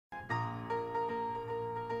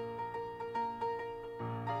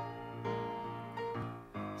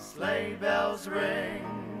Sleigh bells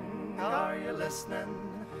ring, are you listening?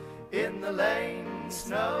 In the lane,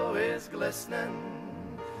 snow is glistening.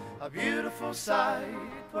 A beautiful sight,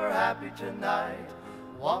 we're happy tonight,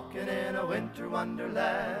 walking in a winter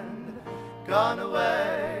wonderland. Gone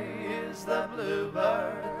away is the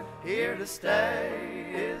bluebird, here to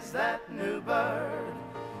stay is that new bird.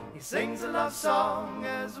 He sings a love song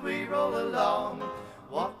as we roll along,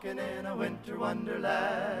 walking in a winter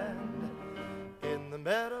wonderland. In the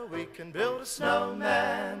meadow we can build a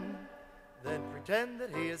snowman, then pretend that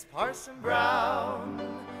he is Parson Brown.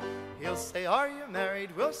 He'll say, are you married?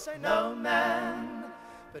 We'll say, no, man,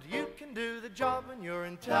 but you can do the job when you're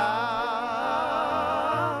in town.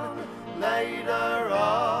 Later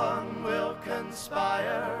on we'll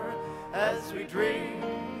conspire as we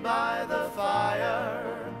dream by the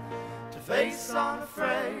fire, to face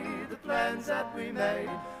unafraid the plans that we made,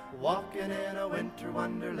 walking in a winter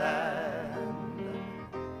wonderland.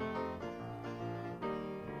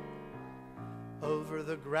 Over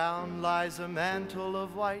the ground lies a mantle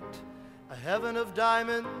of white, a heaven of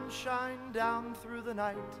diamonds shine down through the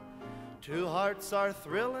night. Two hearts are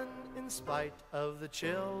thrilling in spite of the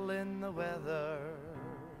chill in the weather.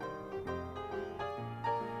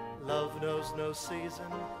 Love knows no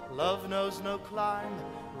season, love knows no clime,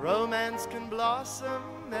 romance can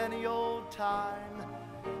blossom any old time.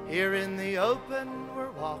 Here in the open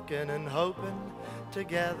we're walking and hoping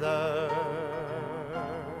together.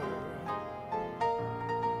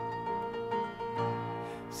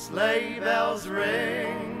 Sleigh bells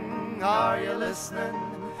ring, are you listening?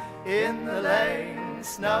 In the lane,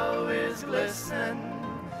 snow is glistening.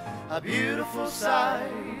 A beautiful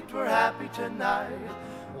sight, we're happy tonight,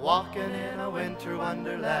 walking in a winter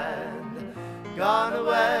wonderland. Gone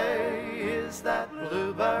away is that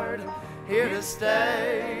bluebird, here to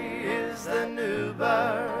stay is the new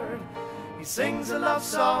bird. He sings a love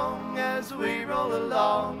song as we roll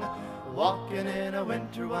along, walking in a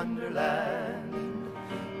winter wonderland.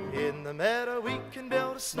 In the meadow we can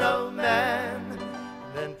build a snowman,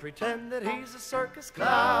 then pretend that he's a circus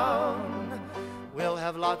clown. We'll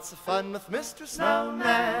have lots of fun with Mr.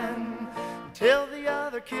 Snowman, till the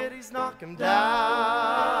other kiddies knock him down.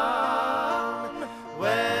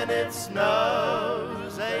 When it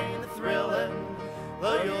snows, ain't it thrilling,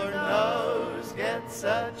 though your nose gets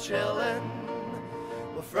a chillin'.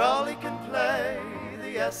 We'll frolic and play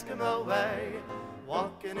the Eskimo way,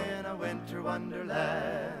 walking in a winter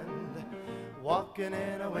wonderland, walking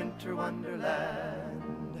in a winter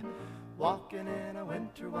wonderland, walking in a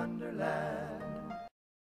winter wonderland.